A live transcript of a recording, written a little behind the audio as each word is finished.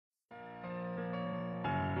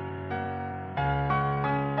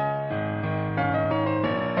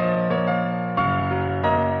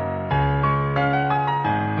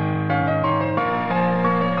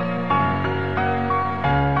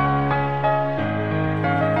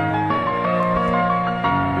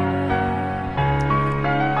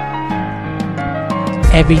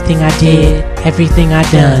Everything I did, everything I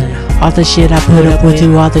done, all the shit I put up with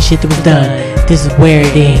you, all the shit that was done. This is where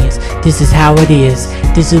it ends, this is how it is,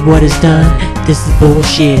 this is what is done, this is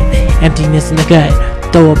bullshit. Emptiness in the gut,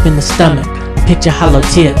 throw up in the stomach, picture hollow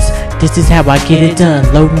tips. This is how I get it done,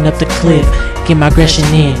 loading up the clip, get my aggression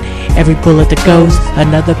in. Every bullet that goes,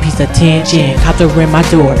 another piece of tension. Cops are in my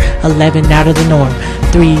door, 11 out of the norm,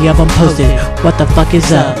 3 of them posted, what the fuck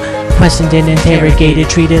is up? Questioned and interrogated,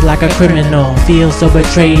 treated like a criminal. Feel so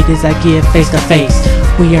betrayed as I give face to face.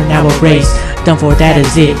 We are now a race, done for, that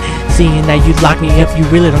is it. Seeing that you lock me up, you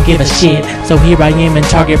really don't give a shit. So here I am in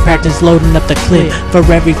target practice, loading up the clip. For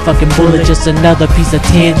every fucking bullet, just another piece of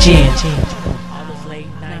tension. All those late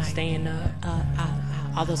nights staying up,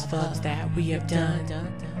 all those fucks that we have done,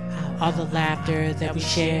 all the laughter that we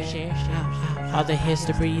shared, all the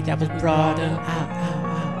history that was brought up,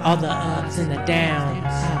 all the ups and the downs,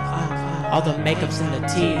 all the makeups and the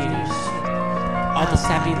tears, all the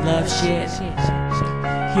sappy love shit.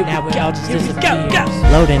 Now it all just disappears.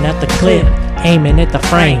 Loading up the clip, aiming at the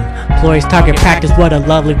frame. Glorious target practice, what a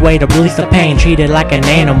lovely way to release the pain. Treated like an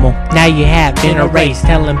animal, now you have been erased.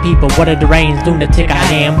 Telling people what a deranged lunatic I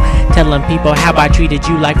am. Telling people how I treated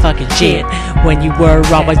you like fucking shit. When you were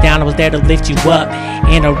always down, I was there to lift you up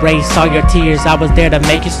and erase all your tears. I was there to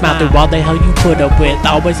make you smile through all the hell you put up with.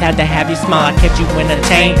 Always had to have you smile, I kept you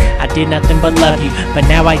entertained. I did nothing but love you, but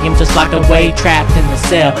now I am just locked away, trapped in the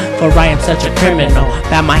cell. For I am such a criminal.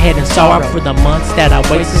 Bow my head in sorrow for the months that I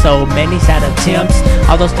wasted. So many sad attempts,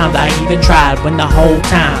 all those times I even tried, when the whole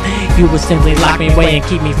time you would simply lock me away and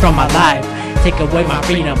keep me from my life. Take away my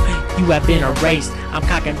freedom, you have been erased. I'm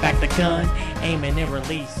cocking back the gun, aiming and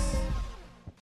release.